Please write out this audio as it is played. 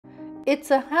It's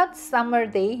a hot summer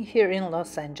day here in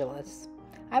Los Angeles.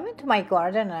 I went to my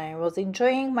garden and I was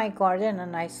enjoying my garden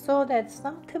and I saw that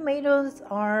some tomatoes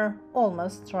are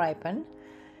almost ripened.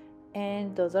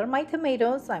 And those are my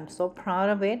tomatoes. I'm so proud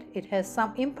of it. It has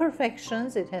some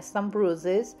imperfections, it has some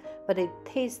bruises, but it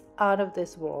tastes out of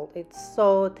this world. It's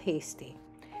so tasty.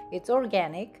 It's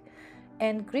organic.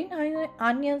 And green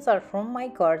onions are from my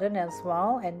garden as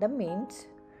well, and the mint.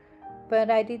 But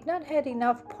I did not add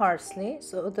enough parsley,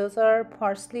 so those are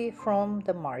parsley from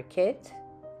the market.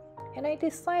 And I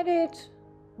decided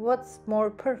what's more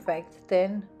perfect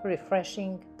than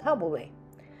refreshing tabbouleh.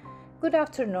 Good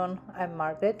afternoon, I'm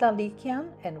Margaret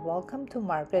Lalikian and welcome to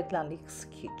Margaret LALIK'S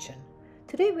kitchen.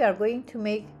 Today we are going to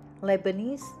make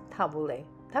Lebanese tabbouleh.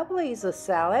 Tabbouleh is a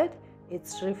salad,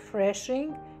 it's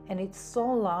refreshing and it's so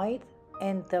light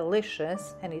and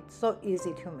delicious and it's so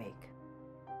easy to make.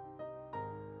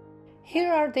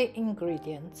 Here are the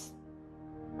ingredients.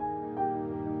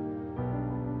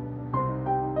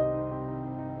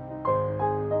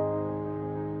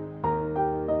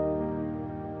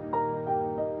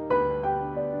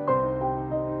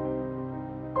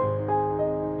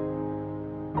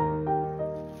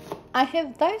 I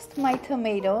have diced my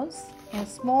tomatoes in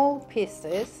small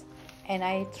pieces and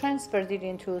I transferred it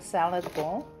into a salad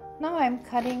bowl. Now I'm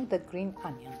cutting the green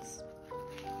onions.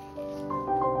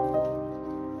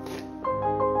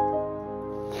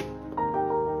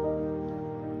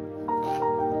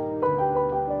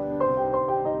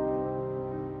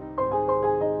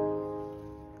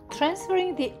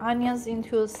 Transferring the onions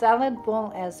into a salad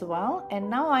bowl as well, and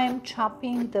now I am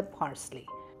chopping the parsley.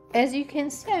 As you can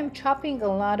see, I'm chopping a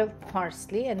lot of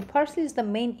parsley, and parsley is the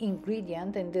main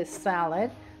ingredient in this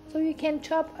salad, so you can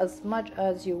chop as much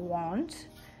as you want.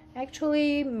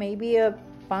 Actually, maybe a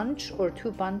bunch or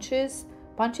two bunches.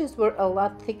 Bunches were a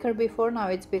lot thicker before, now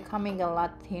it's becoming a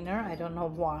lot thinner. I don't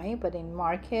know why, but in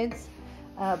markets,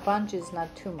 a bunch is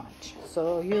not too much,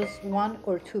 so use one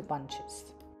or two bunches.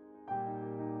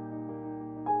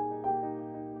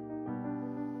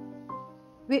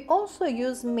 We also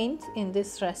use mint in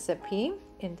this recipe,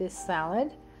 in this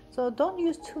salad. So don't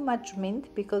use too much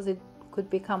mint because it could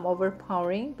become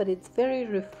overpowering, but it's very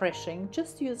refreshing.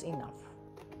 Just use enough.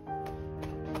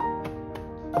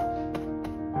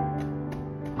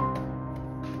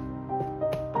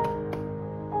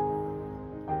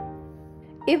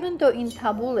 Even though in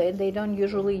tabbouleh they don't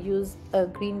usually use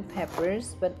green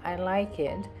peppers, but I like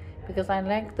it because I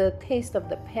like the taste of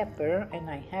the pepper and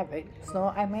I have it,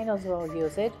 so I might as well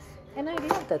use it, and I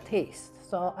love the taste,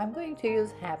 so I'm going to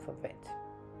use half of it.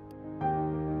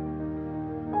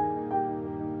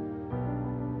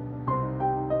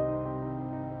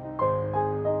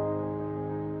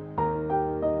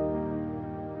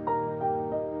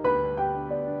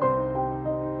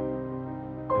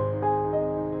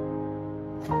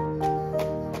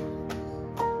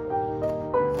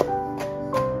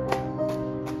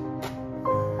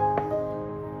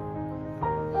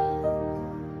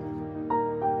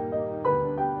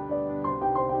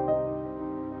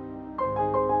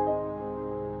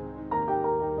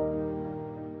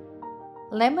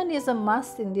 Lemon is a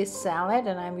must in this salad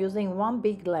and I'm using one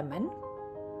big lemon.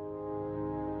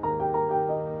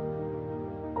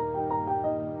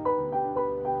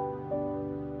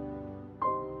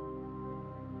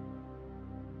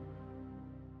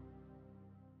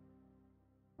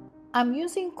 I'm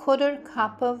using 1/4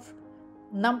 cup of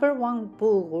 #1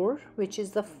 bulgur, which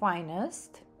is the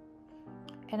finest,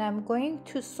 and I'm going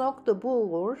to soak the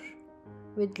bulgur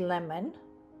with lemon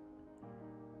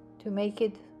to make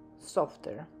it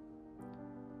softer.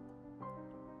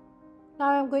 Now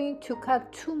I'm going to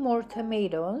cut 2 more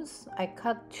tomatoes. I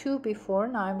cut 2 before,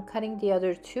 now I'm cutting the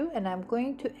other 2, and I'm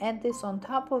going to add this on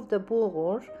top of the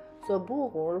bulgur, so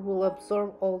bulgur will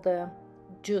absorb all the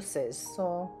juices,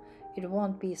 so it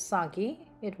won't be soggy,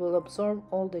 it will absorb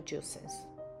all the juices.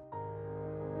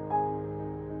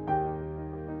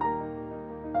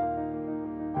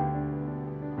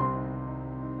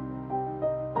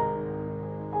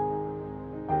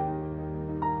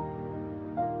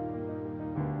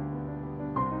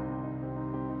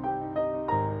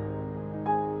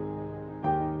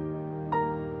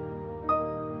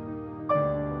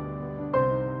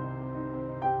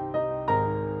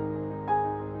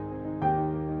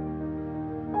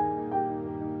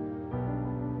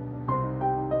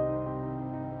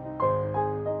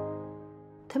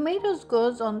 Tomatoes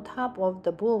goes on top of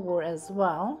the bulgur as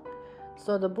well,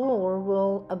 so the bulgur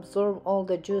will absorb all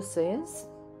the juices,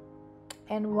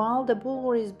 and while the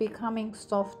bulgur is becoming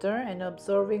softer and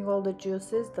absorbing all the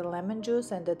juices, the lemon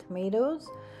juice and the tomatoes,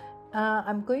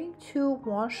 I'm going to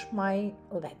wash my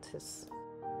lettuce.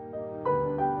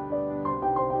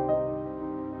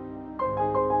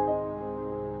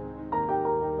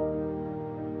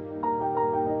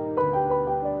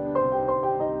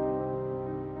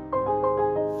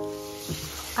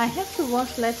 I have to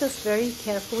wash lettuce very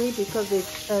carefully because it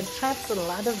traps a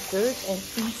lot of dirt and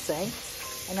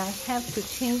insects, and I have to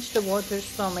change the water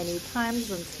so many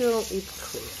times until it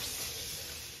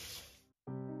clears.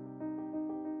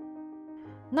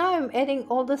 Now I'm adding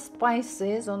all the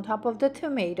spices on top of the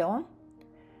tomato.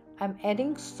 I'm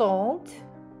adding salt,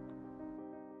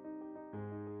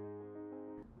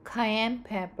 cayenne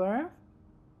pepper,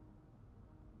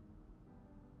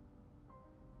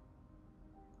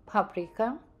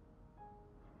 paprika,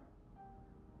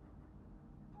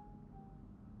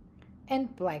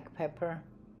 and black pepper.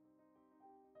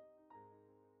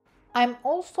 I'm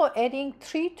also adding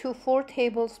 3 to 4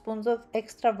 tablespoons of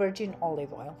extra virgin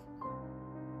olive oil.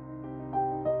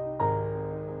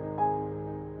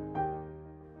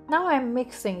 Now I'm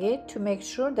mixing it to make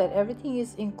sure that everything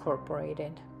is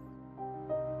incorporated.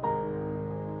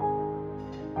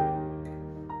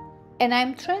 And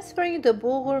I'm transferring the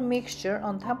bulgur mixture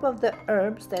on top of the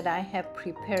herbs that I have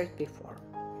prepared before.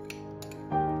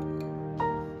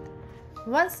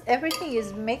 Once everything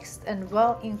is mixed and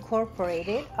well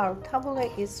incorporated, our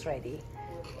tabbouleh is ready,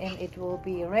 and it will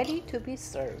be ready to be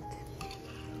served.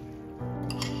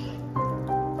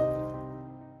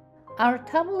 Our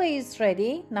tabbouleh is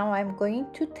ready. Now I'm going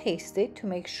to taste it to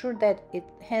make sure that it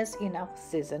has enough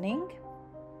seasoning.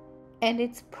 And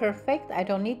it's perfect. I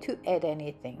don't need to add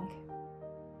anything.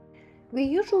 We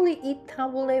usually eat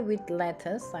tabbouleh with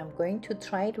lettuce. I'm going to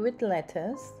try it with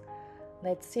lettuce.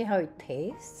 Let's see how it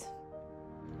tastes.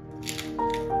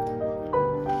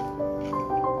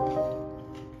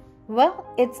 Well,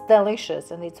 it's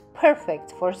delicious and it's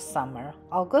perfect for summer.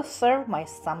 I'll go serve my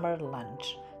summer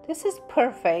lunch. This is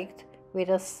perfect with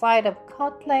a side of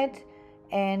cutlet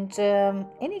and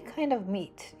any kind of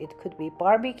meat. It could be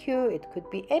barbecue, it could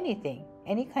be anything,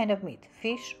 any kind of meat,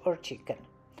 fish or chicken.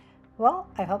 Well,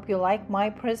 I hope you like my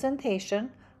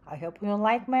presentation. I hope you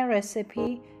like my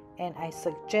recipe, and I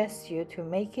suggest you to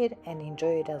make it and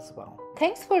enjoy it as well.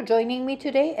 Thanks for joining me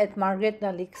today at Margaret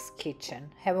LALIK'S kitchen.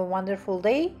 Have a wonderful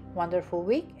day, wonderful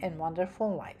week, and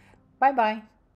wonderful life. Bye-bye.